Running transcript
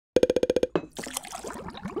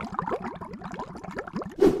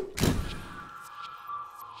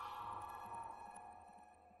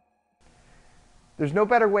There's no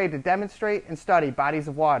better way to demonstrate and study bodies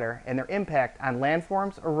of water and their impact on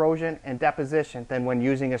landforms, erosion, and deposition than when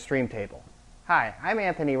using a stream table. Hi, I'm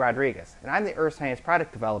Anthony Rodriguez, and I'm the Earth Science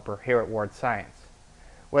Product Developer here at Ward Science.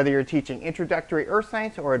 Whether you're teaching introductory earth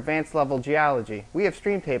science or advanced level geology, we have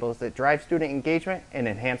stream tables that drive student engagement and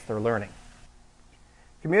enhance their learning.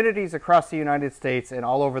 Communities across the United States and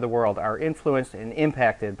all over the world are influenced and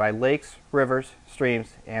impacted by lakes, rivers,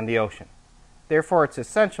 streams, and the ocean. Therefore, it's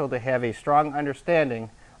essential to have a strong understanding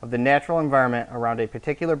of the natural environment around a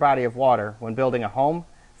particular body of water when building a home,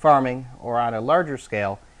 farming, or on a larger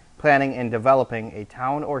scale, planning and developing a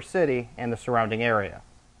town or city and the surrounding area.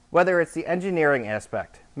 Whether it's the engineering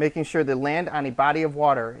aspect, making sure the land on a body of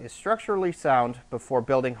water is structurally sound before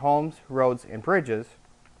building homes, roads, and bridges,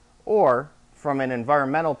 or from an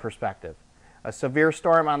environmental perspective, a severe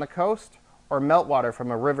storm on the coast, or meltwater from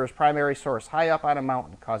a river's primary source high up on a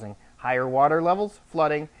mountain causing higher water levels,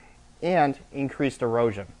 flooding, and increased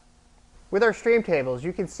erosion. With our stream tables,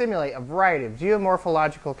 you can simulate a variety of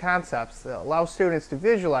geomorphological concepts that allow students to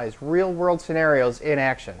visualize real-world scenarios in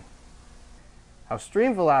action. How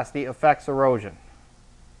stream velocity affects erosion.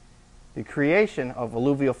 The creation of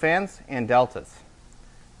alluvial fans and deltas.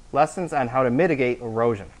 Lessons on how to mitigate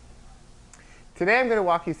erosion. Today I'm going to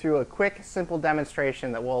walk you through a quick, simple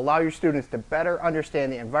demonstration that will allow your students to better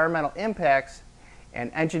understand the environmental impacts and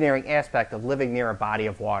engineering aspect of living near a body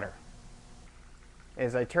of water.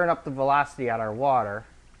 As I turn up the velocity on our water,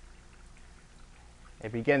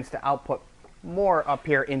 it begins to output more up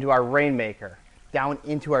here into our rainmaker, down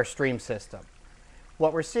into our stream system.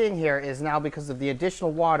 What we're seeing here is now, because of the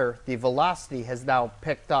additional water, the velocity has now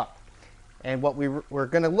picked up. And what we're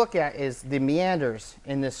going to look at is the meanders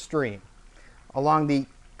in this stream. Along the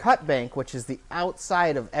cut bank, which is the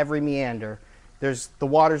outside of every meander, the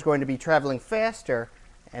water is going to be traveling faster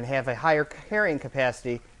and have a higher carrying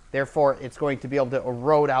capacity. Therefore, it's going to be able to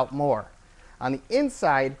erode out more. On the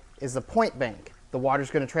inside is the point bank. The water is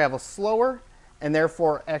going to travel slower and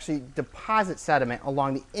therefore actually deposit sediment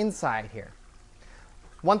along the inside here.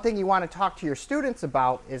 One thing you want to talk to your students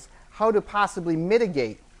about is how to possibly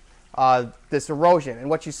mitigate this erosion. And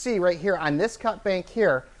what you see right here on this cut bank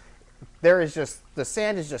here, the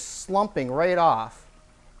sand is just slumping right off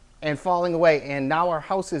and falling away, and now our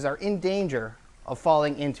houses are in danger of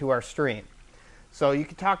falling into our stream. So you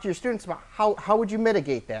can talk to your students about how would you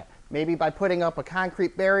mitigate that? Maybe by putting up a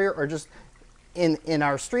concrete barrier, or just in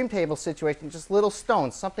our stream table situation, just little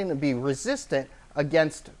stones, something to be resistant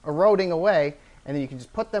against eroding away, and then you can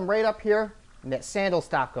just put them right up here and that sand will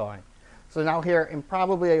stop going. So now here in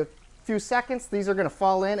probably a few seconds, these are going to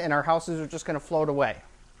fall in and our houses are just going to float away.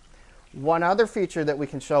 One other feature that we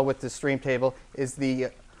can show with this stream table is the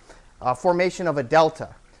formation of a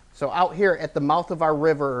delta. So out here at the mouth of our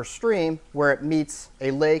river or stream, where it meets a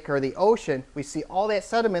lake or the ocean, we see all that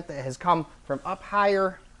sediment that has come from up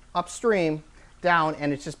higher upstream down,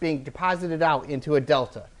 and it's just being deposited out into a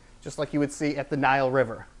delta, just like you would see at the Nile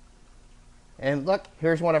River. And look,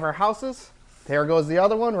 here's one of our houses. There goes the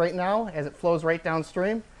other one right now as it flows right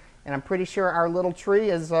downstream. And I'm pretty sure our little tree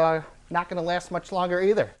is not going to last much longer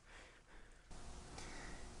either.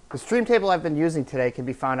 The stream table I've been using today can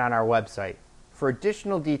be found on our website. For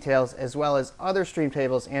additional details, as well as other stream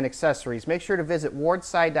tables and accessories, make sure to visit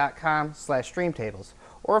wardsci.com/streamtables,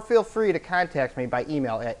 or feel free to contact me by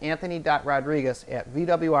email at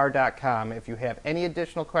anthony.rodriguez@vwr.com if you have any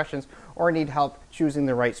additional questions or need help choosing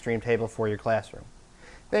the right stream table for your classroom.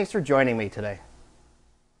 Thanks for joining me today.